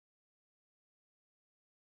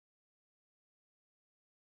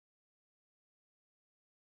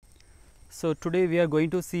So today we are going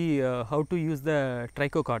to see how to use the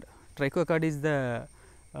Tricho card. Tricho card is the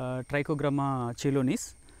Trichogramma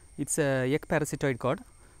chilonis. It's a egg parasitoid card.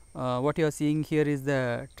 What you are seeing here is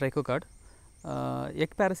the Tricho card.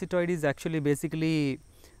 Egg parasitoid is actually basically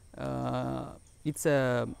it's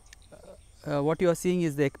a what you are seeing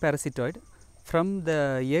is the egg parasitoid. From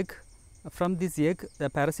the egg, from this egg, the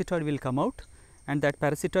parasitoid will come out, and that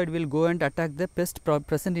parasitoid will go and attack the pest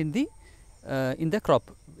present in the crop.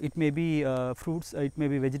 It may be fruits, it may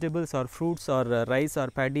be vegetables or fruits or rice or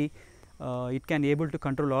paddy. It can able to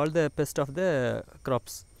control all the pest of the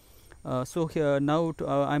crops. So here now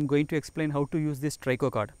I am going to explain how to use this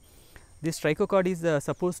Tricho card. This Tricho card is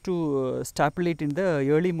supposed to staple it in the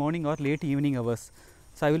early morning or late evening hours.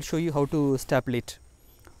 So I will show you how to staple it.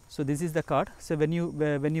 So this is the card. So when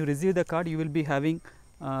you receive the card, you will be having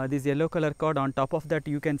this yellow color card. On top of that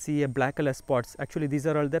you can see a black color spots. Actually these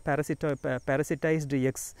are all the parasitized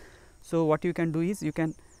eggs. So what you can do is you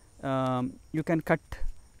can cut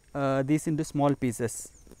these into small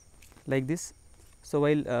pieces like this. So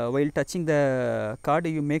while touching the card,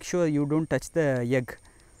 you make sure you don't touch the egg,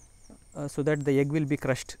 so that the egg will be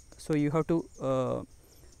crushed. So you have to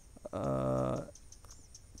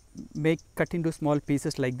cut into small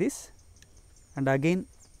pieces like this, and again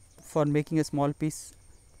for making a small piece,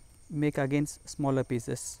 make again smaller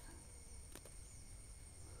pieces,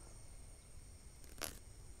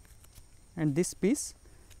 and this piece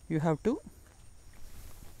you have to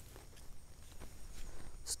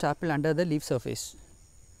staple under the leaf surface.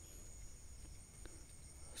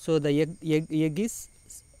 So the egg is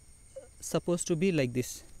supposed to be like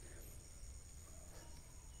this.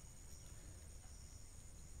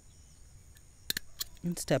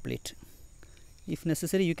 And staple it. If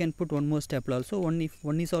necessary, you can put one more staple also.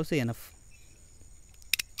 One is also enough.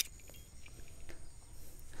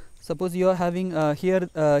 Suppose you are having here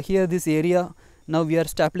this area. Now we are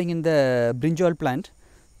stapling in the brinjal plant.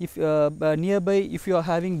 If nearby, if you are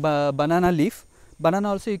having banana leaf, banana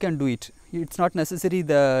also you can do it. It's not necessary if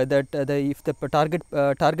the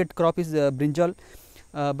target crop is brinjal,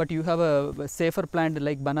 but you have a safer plant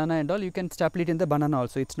like banana and all, you can staple it in the banana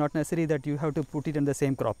also. It's not necessary that you have to put it in the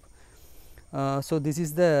same crop. So this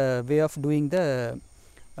is the way of doing the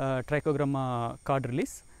Trichogramma card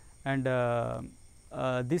release, and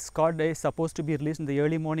this card is supposed to be released in the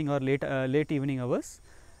early morning or late evening hours.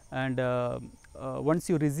 And once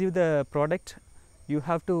you receive the product, you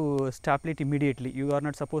have to staple it immediately. You are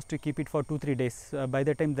not supposed to keep it for 2-3 days. By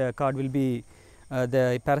the time the card will be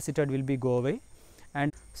the parasitoid will be go away.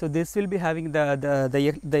 And so this will be having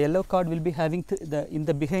the yellow card will be having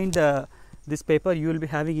behind this paper, you will be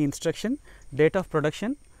having instruction, date of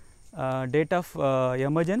production, date of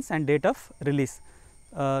emergence, and date of release.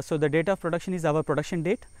 So the date of production is our production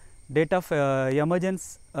date. Date of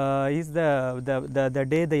emergence is the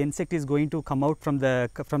day the insect is going to come out from the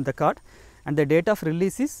card, and the date of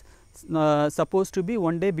release is supposed to be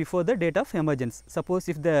one day before the date of emergence. Suppose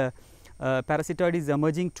if the parasitoid is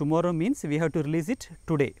emerging tomorrow, means we have to release it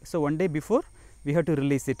today. So one day before we have to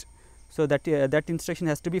release it. So that instruction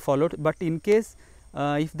has to be followed. But in case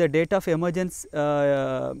if the date of emergence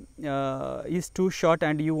is too short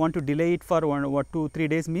and you want to delay it for 1 or 2-3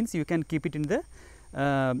 days, means you can keep it in the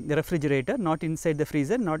refrigerator, not inside the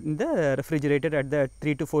freezer, not in the refrigerator at the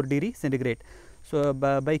 3 to 4 degree centigrade. So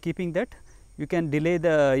by keeping that, you can delay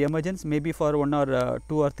the emergence maybe for 1 or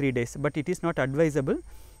 2 or 3 days, but it is not advisable.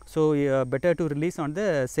 So better to release on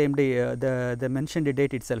the same day, the mentioned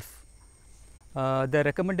date itself. The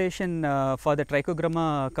recommendation for the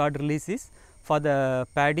Trichogramma card release is, for the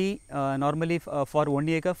paddy, normally for 1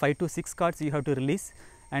 acre 5 to 6 cards you have to release,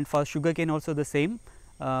 and for sugarcane also the same.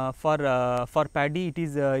 For paddy,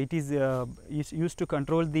 it is used to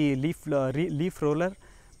control the leaf roller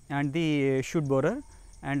and the shoot borer,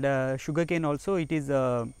 and sugarcane also it is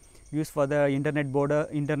used for the internet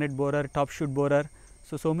borer, top shoot borer.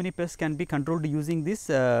 So many pests can be controlled using this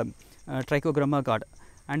Trichogramma card.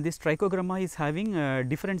 And this Trichogramma is having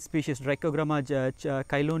different species: Trichogramma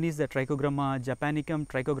chilonis, the Trichogramma japanicum,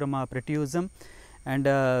 Trichogramma pretiosum. And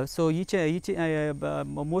so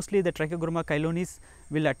mostly the Trichogramma chilonis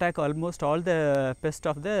will attack almost all the pests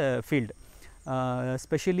of the field,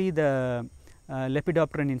 especially the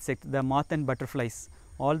lepidopteran insect, the moth and butterflies.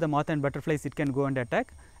 All the moth and butterflies it can go and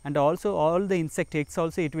attack, and also all the insect eggs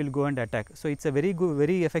also it will go and attack. So it's a very good,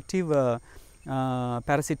 very effective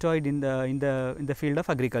parasitoid in the field of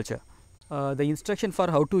agriculture. The instruction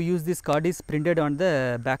for how to use this card is printed on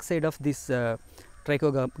the back side of this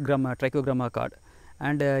Trichogramma card,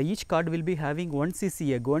 and each card will be having 1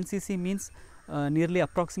 cc egg. 1 cc means nearly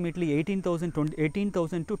approximately 18,000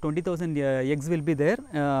 to 20,000 eggs will be there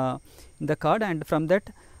in the card, and from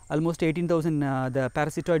that almost 18,000 the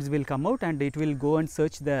parasitoids will come out, and it will go and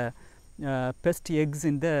search the pest eggs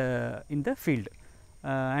in the field,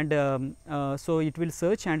 so it will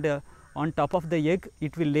search, and on top of the egg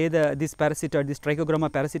it will lay this parasitoid, this Trichogramma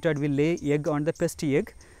parasitoid will lay egg on the pest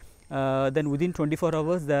egg. Then within 24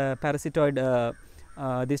 hours the parasitoid,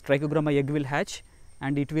 this Trichogramma egg will hatch,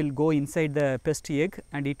 and it will go inside the pest egg,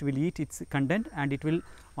 and it will eat its content, and it will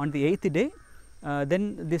on the 8th day,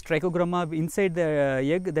 then this Trichogramma inside the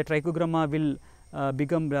egg, the Trichogramma will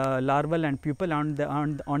become larval and pupal.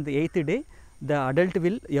 On the 8th day the adult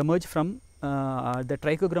will emerge from the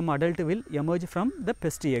Trichogramma adult will emerge from the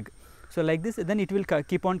pest egg. So like this, then it will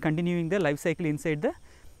keep on continuing the life cycle inside the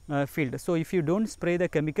field. So if you don't spray the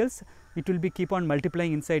chemicals, it will be keep on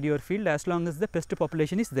multiplying inside your field as long as the pest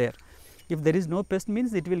population is there. If there is no pest,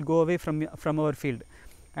 means it will go away from our field.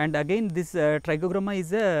 And again this Trichogramma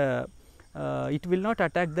is it will not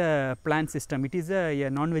attack the plant system. It is a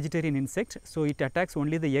non-vegetarian insect, so it attacks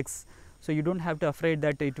only the eggs. So you don't have to afraid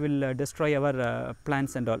that it will destroy our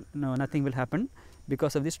plants and all. No, nothing will happen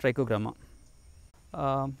because of this Trichogramma.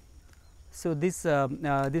 So this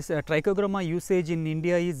Trichogramma usage in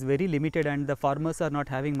India is very limited, and the farmers are not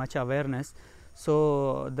having much awareness.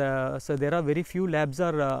 So there are very few labs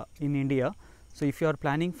are in India. So if you are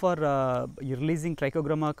planning for releasing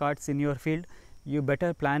Trichogramma cards in your field, you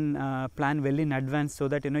better plan well in advance, so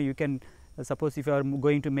that you can, suppose if you are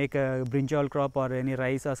going to make a brinjal crop or any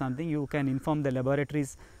rice or something, you can inform the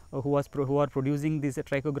laboratories who are producing this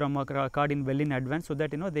Trichogramma card in well in advance, so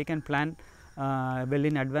that they can plan well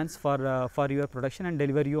in advance for your production and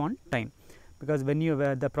deliver you on time. Because when you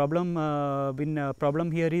the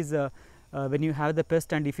problem here is when you have the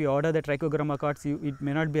pest, and if you order the Trichogramma cards, it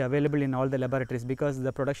may not be available in all the laboratories, because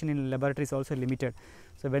the production in laboratories is also limited.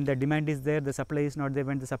 So when the demand is there, the supply is not there.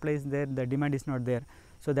 When the supply is there, the demand is not there.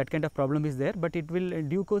 So that kind of problem is there, but it will in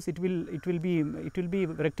due course it will be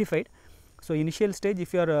rectified. So initial stage,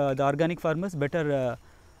 if you are the organic farmers, better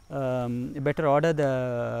order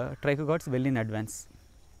the Tricho cards well in advance.